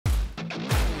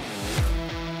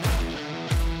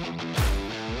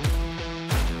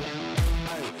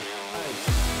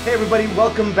Hey everybody,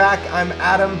 welcome back. I'm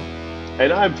Adam.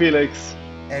 And I'm Felix.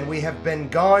 And we have been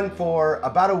gone for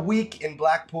about a week in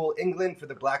Blackpool, England for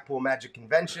the Blackpool Magic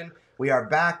Convention. We are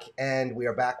back and we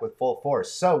are back with full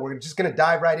force. So we're just going to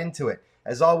dive right into it.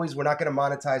 As always, we're not going to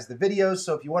monetize the videos.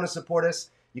 So if you want to support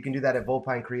us, you can do that at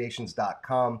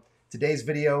vulpinecreations.com. Today's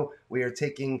video, we are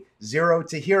taking 0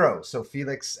 to hero. So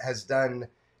Felix has done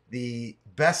the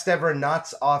best ever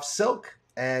knots off silk.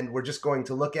 And we're just going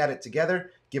to look at it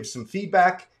together, give some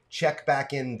feedback, check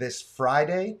back in this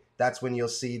Friday. That's when you'll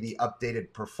see the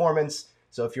updated performance.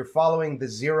 So if you're following the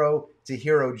 0 to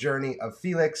hero journey of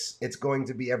Felix, it's going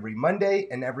to be every Monday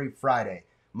and every Friday.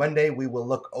 Monday, we will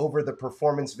look over the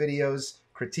performance videos,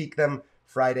 critique them.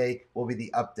 Friday will be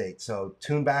the update. So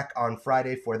tune back on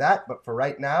Friday for that. But for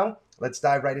right now, let's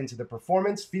dive right into the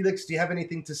performance. Felix, do you have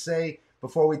anything to say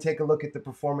before we take a look at the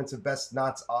performance of Best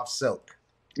Knots Off Silk?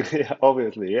 Yeah,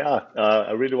 obviously, yeah.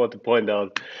 I really want to point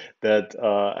out that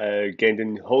I gained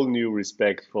a whole new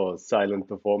respect for silent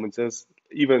performances,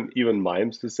 even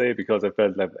mimes to say, because I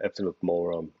felt like an absolute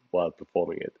moron while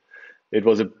performing it. It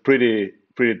was a pretty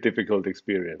difficult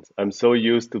experience. I'm so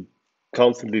used to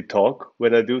constantly talk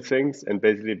when I do things and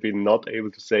basically be not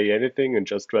able to say anything and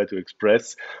just try to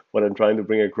express what I'm trying to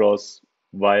bring across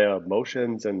via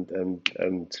motions and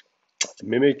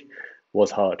mimic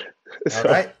was hard. All So.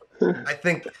 right. I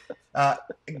think,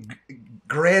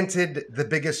 granted, the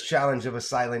biggest challenge of a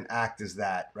silent act is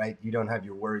that, right? You don't have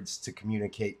your words to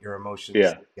communicate your emotions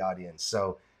Yeah. to the audience.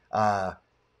 So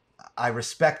I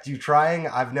respect you trying.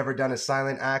 I've never done a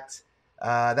silent act.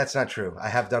 That's not true. I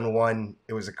have done one.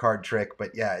 It was a card trick,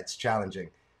 but yeah, it's challenging.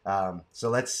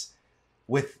 So let's,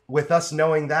 with us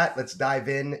knowing that, let's dive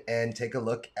in and take a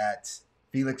look at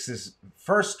Felix's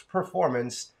first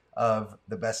performance of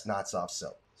the Best Knots Off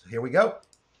Silk. So here we go.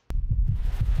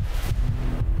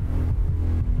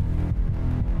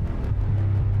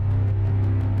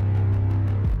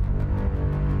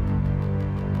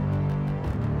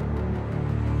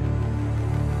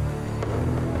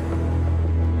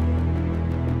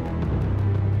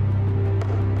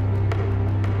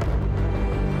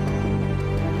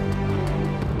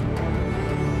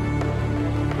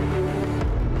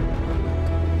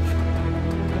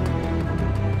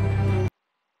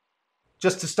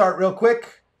 Just to start real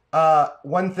quick,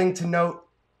 one thing to note,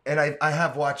 and I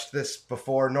have watched this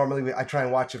before. Normally I try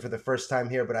and watch it for the first time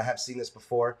here, but I have seen this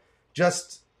before.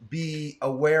 Just be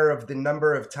aware of the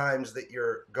number of times that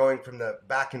you're going from the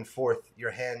back and forth, your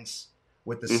hands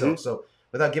with the silk. So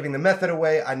without giving the method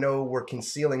away, I know we're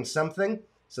concealing something.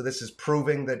 So this is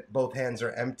proving that both hands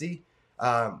are empty.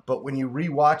 But when you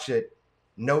rewatch it,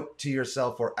 note to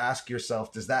yourself or ask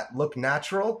yourself, does that look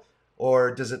natural?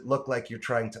 Or does it look like you're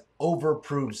trying to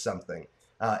overprove something?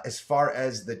 As far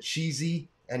as the cheesy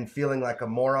and feeling like a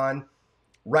moron,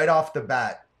 right off the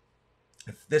bat,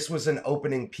 if this was an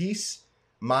opening piece,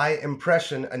 my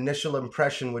initial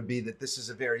impression would be that this is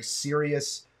a very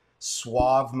serious,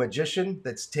 suave magician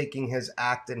that's taking his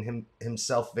act and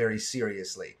himself very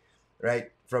seriously,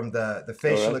 right? From the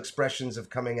facial expressions of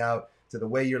coming out to the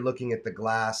way you're looking at the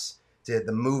glass to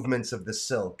the movements of the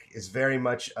silk is very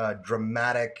much a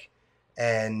dramatic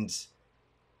and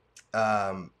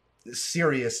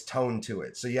serious tone to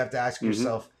it. So you have to ask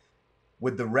yourself,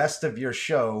 would the rest of your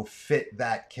show fit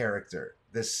that character?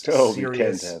 This serious, we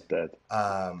can't have that.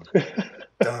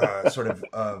 sort of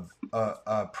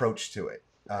approach to it.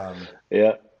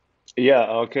 Yeah,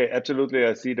 okay, absolutely.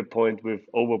 I see the point with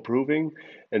overproving.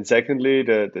 And secondly,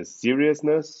 the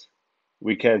seriousness,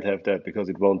 we can't have that because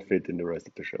it won't fit in the rest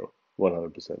of the show,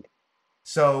 100%.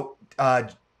 So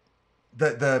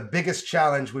the biggest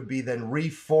challenge would be then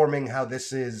reforming how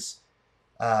this is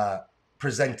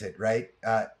presented, right?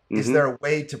 Is there a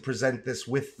way to present this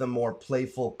with the more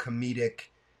playful,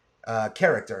 comedic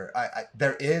character?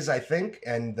 There is, I think,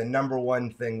 and the number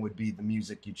one thing would be the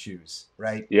music you choose,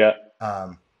 right? Yeah.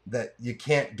 That you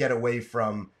can't get away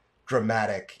from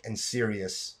dramatic and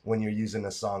serious when you're using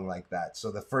a song like that.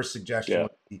 So the first suggestion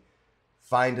would be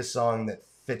find a song that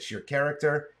fits your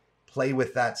character, play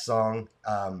with that song.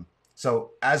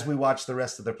 So as we watch the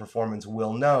rest of the performance,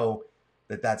 we'll know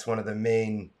that that's one of the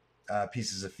main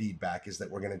pieces of feedback, is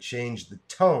that we're going to change the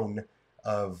tone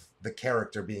of the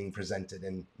character being presented,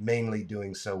 and mainly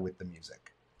doing so with the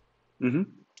music.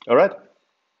 All right.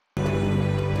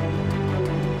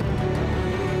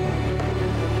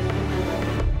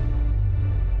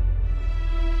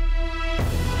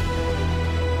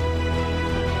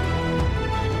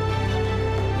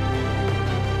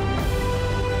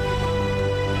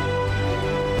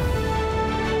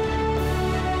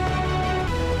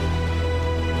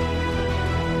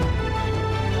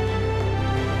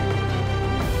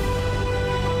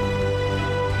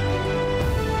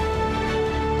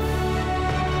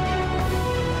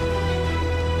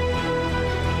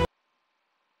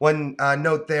 One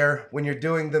note there, when you're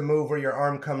doing the move where your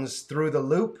arm comes through the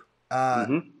loop,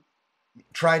 Mm-hmm.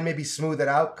 try and maybe smooth it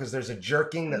out because there's a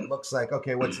jerking that looks like,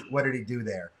 okay, what did he do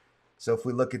there? So if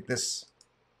we look at this,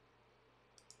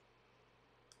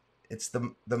 it's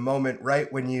the moment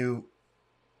right when you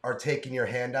are taking your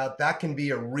hand out. That can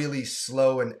be a really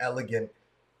slow and elegant,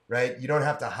 right? You don't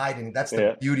have to hide anything. That's the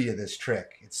Yeah. beauty of this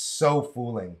trick. It's so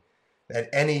fooling that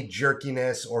any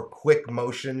jerkiness or quick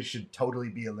motion should totally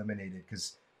be eliminated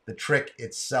because the trick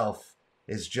itself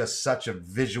is just such a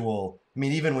visual. I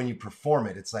mean, even when you perform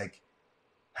it, it's like,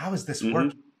 how is this Mm-hmm.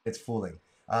 working? It's fooling.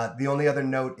 The only other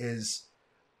note is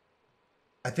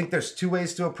I think there's two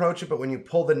ways to approach it, but when you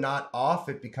pull the knot off,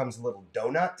 it becomes a little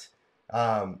donut.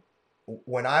 Um,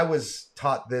 when I was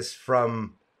taught this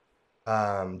from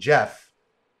Jeff,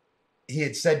 he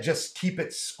had said just keep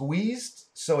it squeezed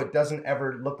so it doesn't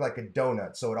ever look like a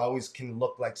donut. So it always can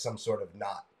look like some sort of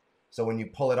knot. So when you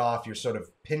pull it off, you're sort of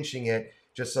pinching it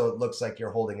just so it looks like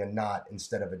you're holding a knot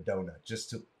instead of a donut, just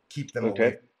to keep them away.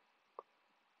 Okay.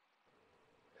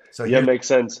 So Yeah, makes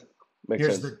sense. Makes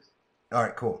here's sense. all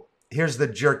right, cool. Here's the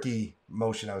jerky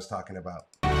motion I was talking about.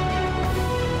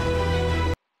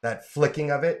 That flicking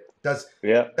of it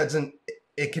Yeah. doesn't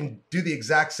it can do the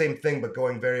exact same thing but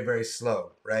going very, very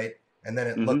slow, right? And then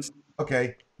it looks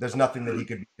okay, there's nothing that he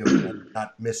could be doing,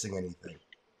 not missing anything.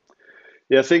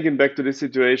 Yeah, thinking back to this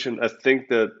situation, I think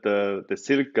that the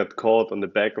silk got caught on the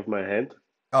back of my hand,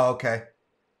 Oh, okay.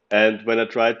 and when I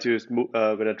tried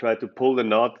to pull the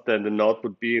knot, then the knot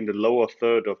would be in the lower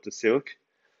third of the silk,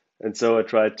 and so I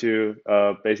tried to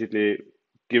basically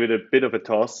give it a bit of a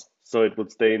toss so it would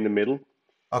stay in the middle.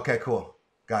 Okay, cool.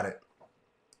 Got it.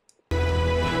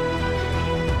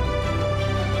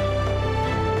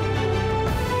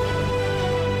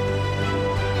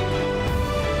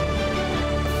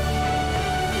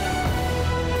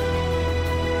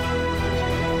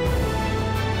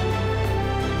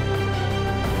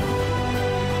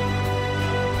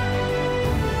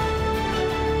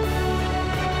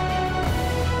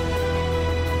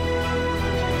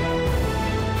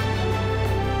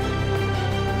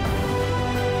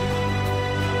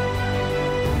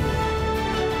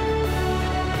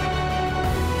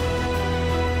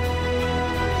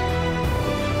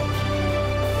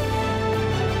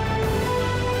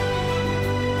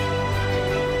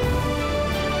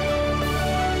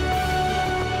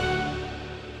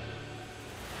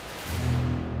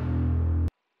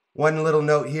 One little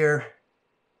note here.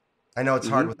 I know it's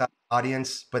hard Hmm. without an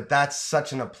audience, but that's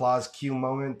such an applause cue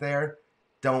moment there.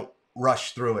 Don't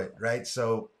rush through it, right?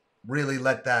 So really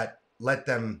let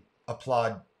them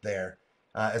applaud there,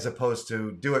 as opposed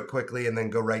to do it quickly and then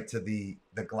go right to the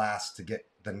glass to get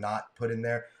the knot put in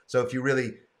there. So if you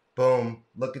really boom,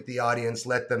 look at the audience,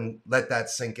 let that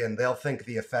sink in. They'll think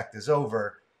the effect is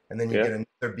over, and then you Yeah. get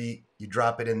another beat, you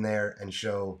drop it in there and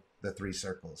show the three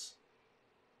circles.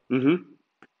 Hmm.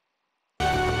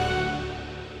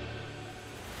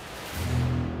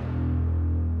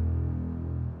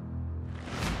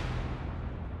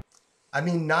 I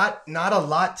mean, not a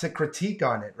lot to critique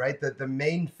on it, right? The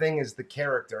main thing is the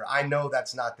character. I know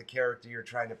that's not the character you're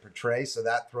trying to portray, so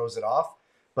that throws it off.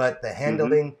 But the Hmm.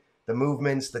 handling, the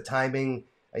movements, the timing,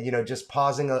 just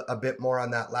pausing a bit more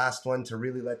on that last one to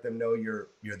really let them know you're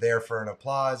there for an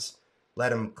applause. Let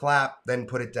them clap, then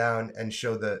put it down and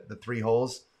show the three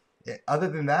holes. Other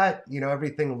than that,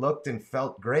 everything looked and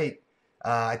felt great.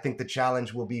 I think the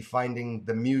challenge will be finding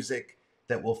the music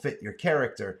that will fit your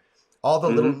character. All the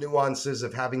little Hmm. nuances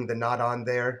of having the knot on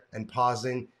there and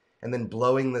pausing and then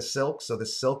blowing the silk so the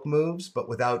silk moves, but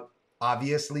without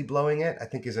obviously blowing it, I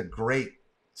think is a great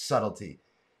subtlety.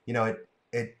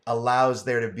 It allows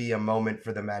there to be a moment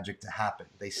for the magic to happen.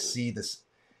 They see this,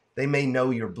 they may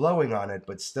know you're blowing on it,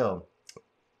 but still,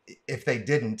 if they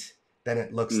didn't, then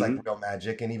it looks like Hmm. real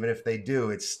magic. And even if they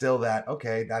do, it's still that,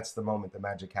 okay, that's the moment the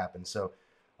magic happens. So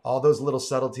all those little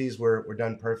subtleties were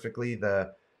done perfectly.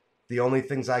 The only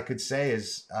things I could say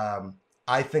is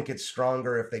I think it's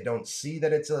stronger if they don't see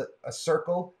that it's a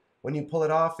circle when you pull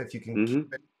it off. If you can keep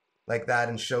Hmm. it like that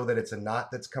and show that it's a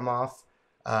knot that's come off,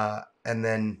 and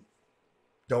then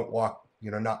don't walk,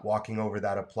 not walking over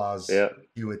that applause Yeah.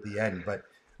 cue at the end. But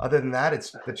other than that,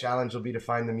 it's the challenge will be to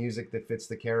find the music that fits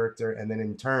the character, and then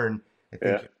in turn, I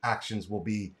think Yeah. your actions will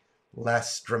be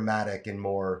less dramatic and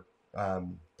more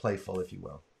playful, if you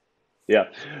will. Yeah.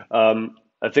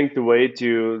 I think the way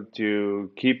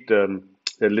to keep the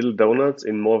little donuts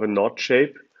in more of a knot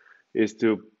shape is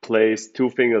to place two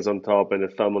fingers on top and a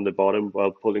thumb on the bottom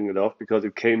while pulling it off because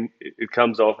it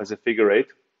comes off as a figure eight.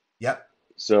 Yep.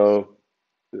 So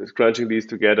scrunching these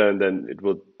together and then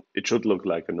it should look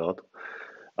like a knot.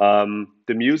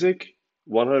 The music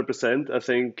 100%. I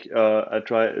think I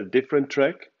try a different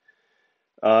track,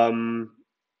 um,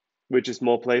 which is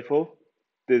more playful.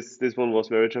 This one was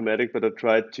very dramatic, but I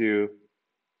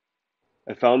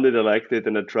found it, I liked it,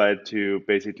 and I tried to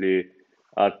basically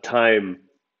time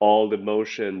all the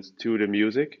motions to the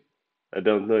music. I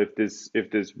don't know if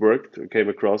this worked or came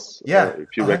across, Yeah,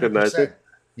 if you recognized it. 100%.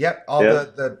 Yep, all Yeah,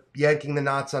 the yanking the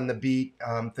knots on the beat,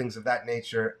 things of that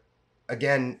nature.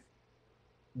 Again,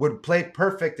 would play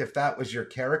perfect if that was your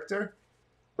character.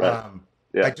 right. Um,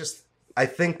 Yeah. I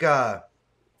think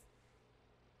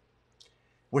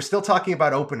we're still talking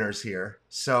about openers here.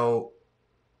 So,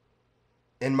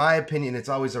 in my opinion, it's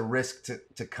always a risk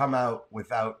to come out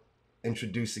without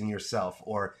introducing yourself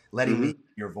or letting me Hmm.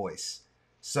 hear your voice.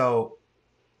 So,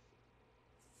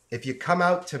 if you come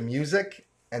out to music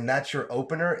and that's your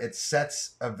opener, it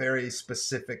sets a very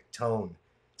specific tone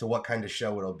to what kind of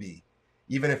show it'll be.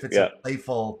 Even if it's a Yeah.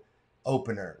 playful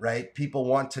opener, right? People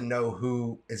want to know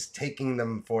who is taking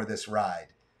them for this ride.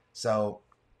 So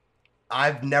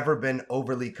I've never been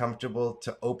overly comfortable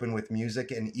to open with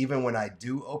music. And even when I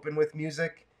do open with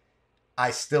music,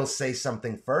 I still say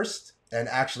something first. And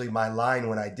actually, my line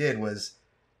when I did was,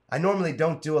 I normally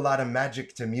don't do a lot of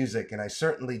magic to music, and I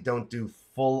certainly don't do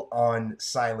full on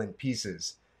silent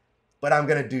pieces, but I'm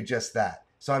going to do just that.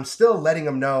 So I'm still letting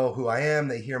them know who I am.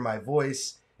 They hear my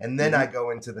voice, and then I Hmm. go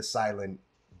into the silent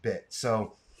bit.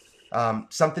 So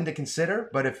something to consider.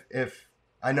 But if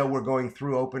I know we're going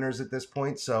through openers at this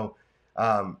point, so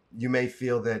you may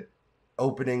feel that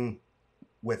opening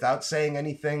without saying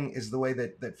anything is the way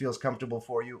that feels comfortable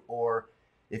for you. Or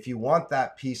if you want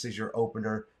that piece as your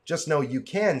opener, just know you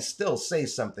can still say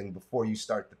something before you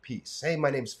start the piece. Hey, my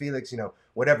name's Felix,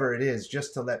 whatever it is,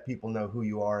 just to let people know who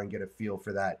you are and get a feel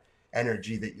for that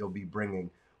energy that you'll be bringing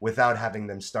without having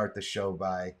them start the show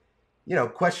by,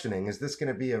 questioning, is this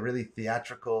going to be a really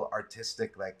theatrical,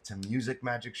 artistic, like to music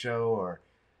magic show, or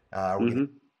are we going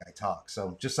Hmm. to talk?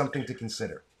 So just something to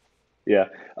consider. Yeah.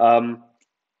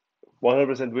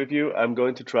 100% with you. I'm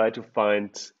going to try to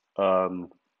find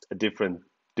a different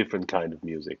kind of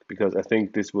music because I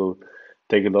think this will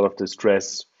take a lot of the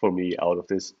stress for me out of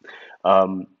this.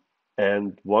 Um,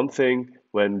 and one thing,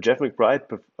 when Jeff McBride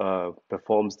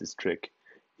performs this trick,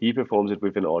 he performs it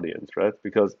with an audience, right?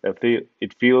 Because I feel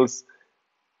it feels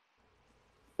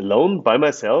alone by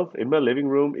myself in my living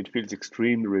room, it feels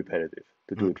extremely repetitive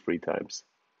to do Hmm. it 3 times.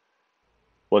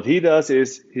 What he does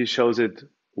is he shows it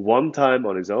one time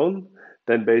on his own,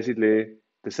 then basically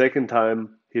the second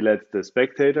time he lets the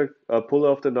spectator pull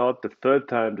off the knot, the third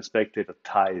time the spectator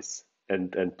ties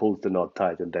and pulls the knot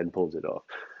tight and then pulls it off.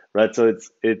 Right? So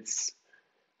it's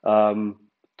um,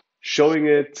 showing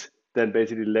it, then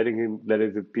basically letting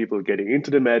the people getting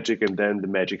into the magic, and then the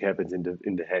magic happens in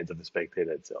the hands of the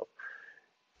spectator itself.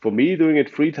 For me, doing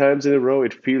it 3 times in a row,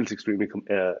 it feels extremely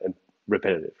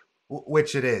repetitive.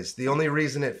 Which it is. The only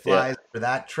reason it Yeah, flies for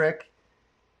that trick,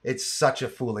 it's such a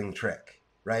fooling trick,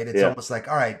 right? It's yeah, almost like,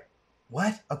 all right,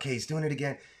 what? Okay, he's doing it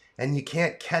again. And you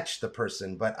can't catch the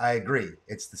person, but I agree.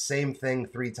 It's the same thing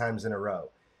 3 times in a row.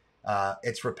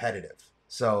 It's repetitive.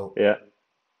 So yeah.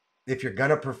 if you're going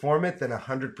to perform it, then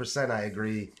 100% I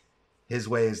agree. His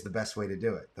way is the best way to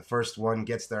do it. The first one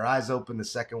gets their eyes open. The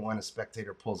second one, a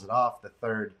spectator pulls it off. The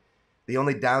third, the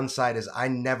only downside is I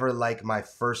never like my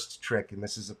first trick, and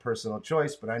this is a personal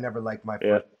choice, but I never like my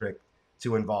Yeah. first trick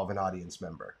to involve an audience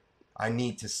member. I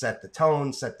need to set the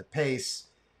tone, set the pace,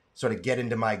 sort of get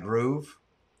into my groove,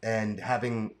 and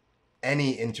having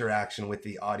any interaction with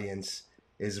the audience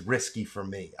is risky for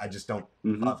me. I just don't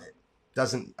Hmm. love it.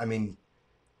 Doesn't, I mean,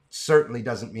 certainly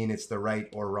doesn't mean it's the right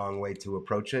or wrong way to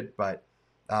approach it, but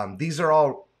um, these are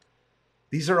all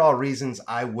these are all reasons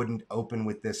I wouldn't open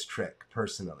with this trick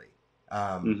personally.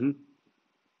 Um, Hmm.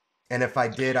 and if I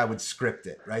did, I would script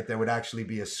it, right? There would actually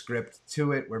be a script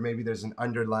to it where maybe there's an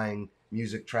underlying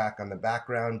music track on the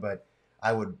background, but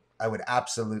I would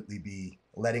absolutely be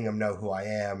letting them know who I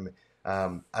am.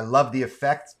 I love the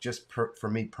effect just for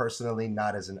me personally,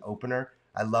 not as an opener.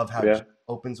 I love how Yeah. Jeff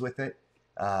opens with it.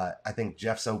 I think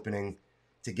Jeff's opening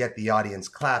to get the audience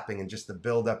clapping and just the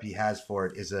build up he has for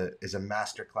it is a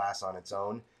master class on its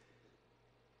own.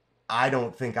 I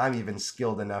don't think I'm even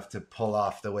skilled enough to pull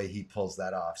off the way he pulls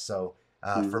that off. So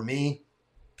for Hmm. me,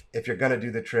 if you're gonna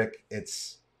do the trick,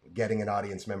 it's getting an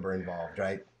audience member involved,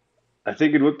 right? I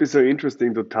think it would be so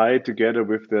interesting to tie it together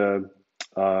with the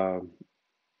uh,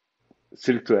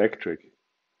 silk to egg trick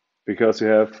because you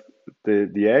have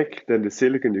the egg, then the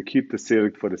silk, and you keep the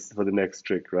silk for the next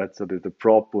trick, right? So that the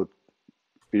prop would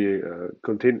be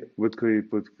would be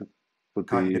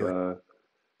Continuity.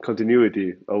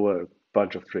 continuity over a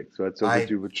bunch of tricks, right? So that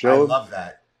I you would I show, love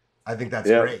that. I think that's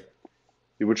yeah, great.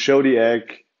 You would show the egg,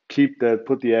 keep that,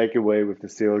 put the egg away with the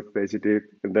silk basically,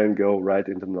 and then go right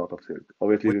into the knot of silk.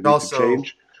 Obviously, Which you need to also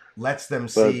change, lets them but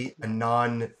see a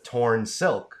non-torn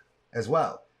silk as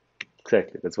well.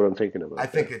 exactly, that's what I'm thinking I about. Yeah,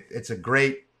 think it's a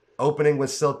great opening with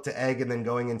silk to egg and then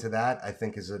going into that. I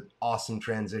think is an awesome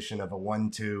transition of a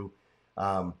 1-2.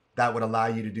 That would allow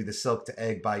you to do the silk to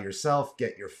egg by yourself,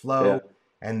 get your yeah. flow,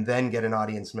 and then get an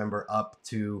audience member up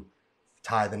to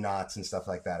tie the knots and stuff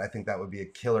like that. I think that would be a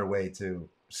killer way to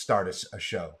start a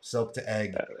show. Silk to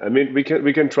egg. I mean, we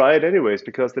can try it anyways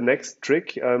because the next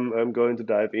trick I'm going to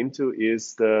dive into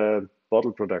is the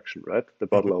bottle production, right? The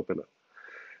bottle opener.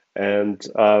 And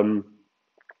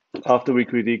after we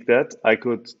critique that, I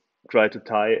could try to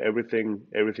tie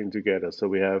everything together. So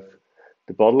we have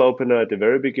the bottle opener at the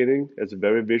very beginning as a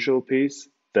very visual piece,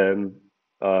 then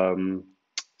um,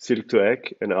 silk to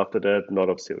egg, and after that, knot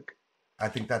of silk. I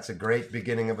think that's a great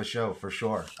beginning of a show for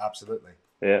sure. Absolutely.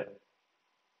 Yeah,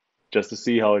 just to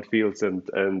see how it feels and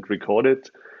record it,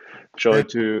 Then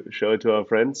show it to our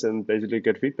friends, and basically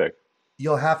get feedback.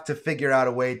 you'll have to figure out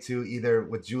a way to either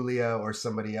with Julia or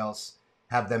somebody else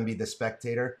have them be the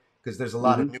spectator because there's a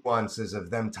lot of Hmm. nuances of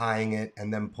them tying it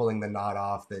and them pulling the knot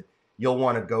off that you'll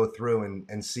want to go through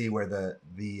and see where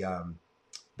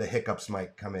the hiccups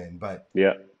might come in. But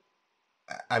Yeah.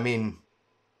 I mean,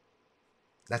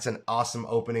 that's an awesome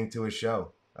opening to a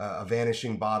show. A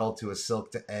vanishing bottle to a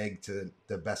silk to egg to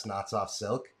the best knots off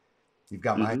silk. You've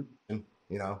got my, Hmm.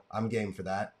 I'm game for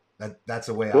that. That's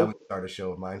a way I Cool. would start a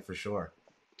show of mine for sure.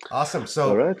 Awesome. All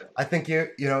So right. I think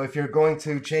if you're going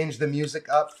to change the music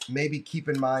up, maybe keep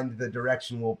in mind the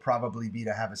direction will probably be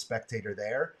to have a spectator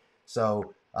there.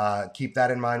 So keep that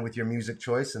in mind with your music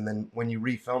choice, and then when you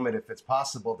refilm it, if it's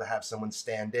possible to have someone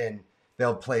stand in,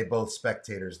 they'll play both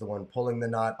spectators, the one pulling the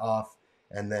knot off,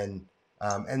 and then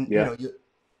Yeah.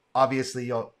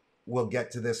 obviously we'll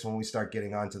get to this when we start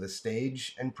getting onto the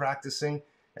stage and practicing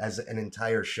as an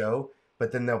entire show,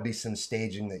 but then there'll be some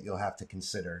staging that you'll have to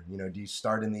consider. Do you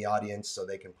start in the audience so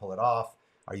they can pull it off?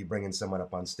 Are you bringing someone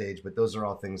up on stage? But those are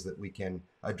all things that we can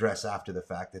address after the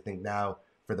fact. I think now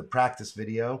for the practice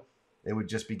video, it would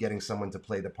just be getting someone to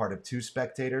play the part of two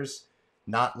spectators,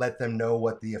 not let them know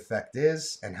what the effect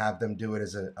is, and have them do it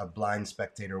as a blind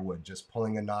spectator would, just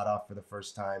pulling a knot off for the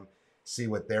first time, see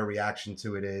what their reaction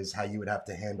to it is, how you would have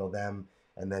to handle them,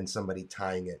 and then somebody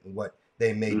tying it and what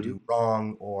they may Hmm. do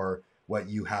wrong or what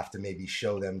you have to maybe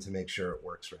show them to make sure it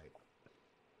works right.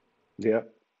 Yeah.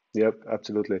 Yep.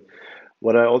 Absolutely.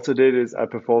 What I also did is I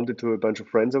performed it to a bunch of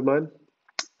friends of mine,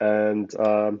 and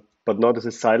but not as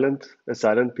a silent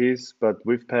piece, but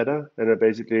with patter. And I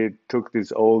basically took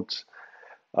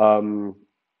um,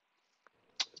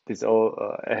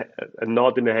 a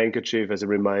knot in a handkerchief as a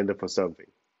reminder for something.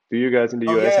 Do you guys in the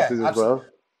Oh US have yeah, this as absolutely. well?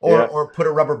 Or Yeah, or put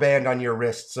a rubber band on your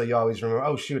wrist so you always remember.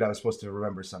 Oh shoot, I was supposed to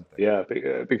remember something. yeah.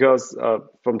 Because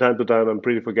from time to time I'm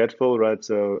pretty forgetful, right?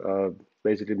 So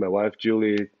basically, my wife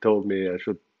Julie told me I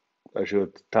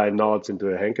should tie knots into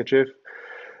a handkerchief,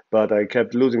 but I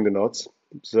kept losing the knots.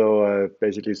 So I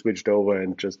basically switched over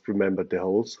and just remembered the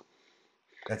holes.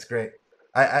 That's great.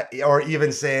 Or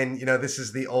even saying, this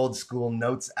is the old school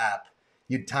notes app.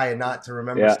 You'd tie a knot to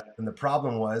remember Yeah, something. The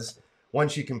problem was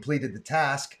once you completed the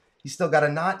task, you still got a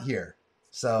knot here.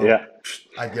 So yeah,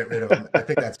 I'd get rid of them. I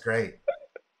think that's great.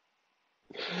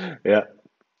 yeah.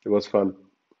 It was fun.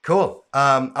 Cool.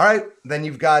 All right, then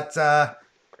you've got a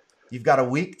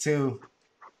week to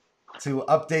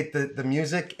update the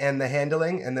music and the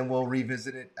handling, and then we'll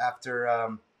revisit it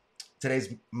after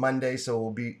today's Monday, so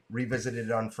we'll be revisited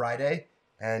on Friday,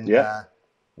 and Yeah.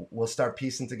 we'll start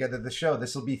piecing together the show.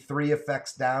 This will be 3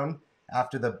 effects down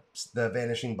after the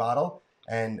vanishing bottle,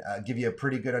 and give you a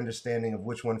pretty good understanding of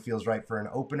which one feels right for an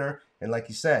opener. And like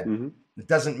you said, Hmm. it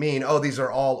doesn't mean these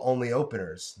are all only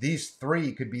openers. These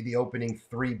 3 could be the opening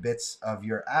 3 bits of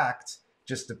your act,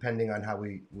 just depending on how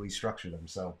we structure them.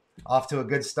 So off to a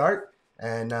good start,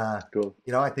 and Cool.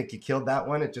 I think you killed that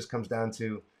one. It just comes down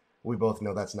to we both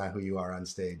know that's not who you are on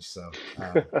stage. So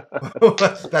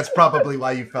that's probably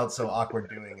why you felt so awkward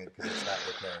doing it because it's not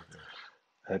your character.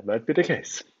 That might be the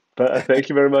case. But thank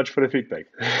you very much for the feedback.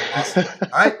 Awesome. All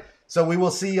right. So we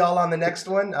will see y'all on the next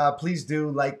one. Please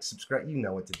do like, subscribe. You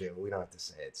know what to do. We don't have to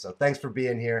say it. So thanks for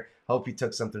being here. Hope you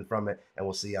took something from it, and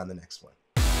we'll see you on the next one.